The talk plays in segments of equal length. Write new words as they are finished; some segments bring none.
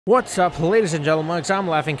What's up, ladies and gentlemen, I'm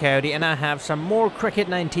Laughing Coyote, and I have some more Cricket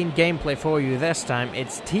 19 gameplay for you. This time,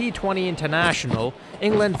 it's T20 International,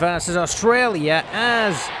 England versus Australia,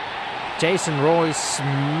 as Jason Roy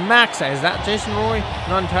smacks it. Is that Jason Roy?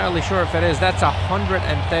 Not entirely sure if it is. That's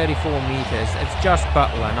 134 meters. It's just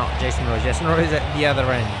Butler, not Jason Roy. Jason Roy is at the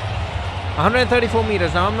other end. 134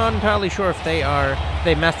 meters. Now, I'm not entirely sure if they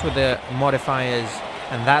messed with the modifiers,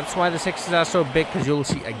 and that's why the sixes are so big, because you'll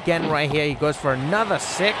see again right here, he goes for another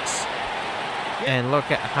six. And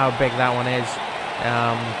look at how big that one is.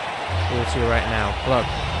 We'll see right now. Look,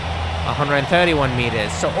 131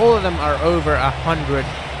 meters. So all of them are over 100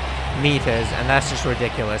 meters, and that's just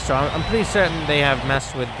ridiculous. So I'm pretty certain they have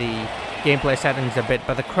messed with the gameplay settings a bit,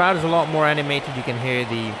 but the crowd is a lot more animated. You can hear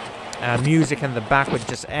the music in the back, which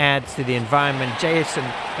just adds to the environment.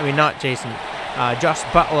 Josh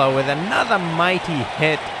Butler with another mighty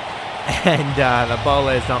hit, and the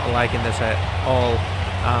bowler is not liking this at all.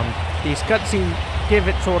 These cutscenes give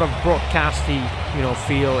it sort of broadcasty,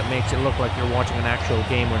 feel. It makes it look like you're watching an actual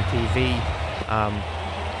game on TV.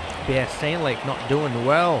 But yeah, Stanlake not doing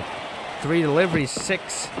well. 3 deliveries,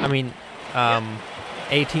 18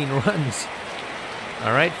 runs.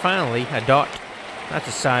 All right, finally a dot. That's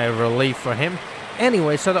a sigh of relief for him.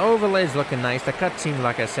 Anyway, so the overlay is looking nice. The cutscenes,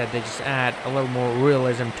 like I said, they just add a little more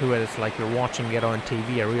realism to it. It's like you're watching it on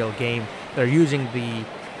TV, a real game. They're using the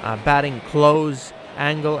batting close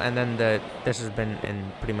angle, and then this has been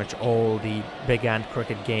in pretty much all the big ant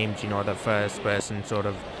cricket games, the first person sort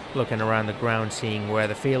of looking around the ground, seeing where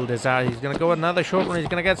the field is at. He's going to go with another short one. He's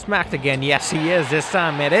going to get smacked again. Yes, he is this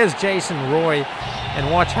time. It is Jason Roy,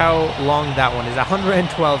 and watch how long that one is.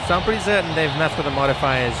 112, so I'm pretty certain they've messed with the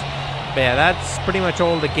modifiers. But yeah, that's pretty much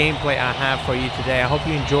all the gameplay I have for you today. I hope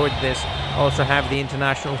you enjoyed this. I also have the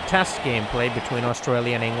international test gameplay between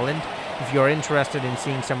Australia and England. If you're interested in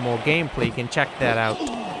seeing some more gameplay, you can check that out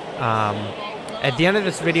at the end of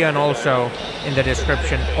this video, and also in the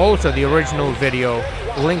description. Also, the original video,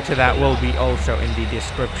 link to that will be also in the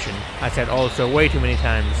description. I said also way too many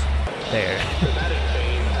times there.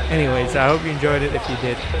 Anyways, I hope you enjoyed it. If you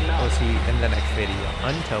did, I'll see you in the next video.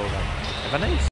 Until then, have a nice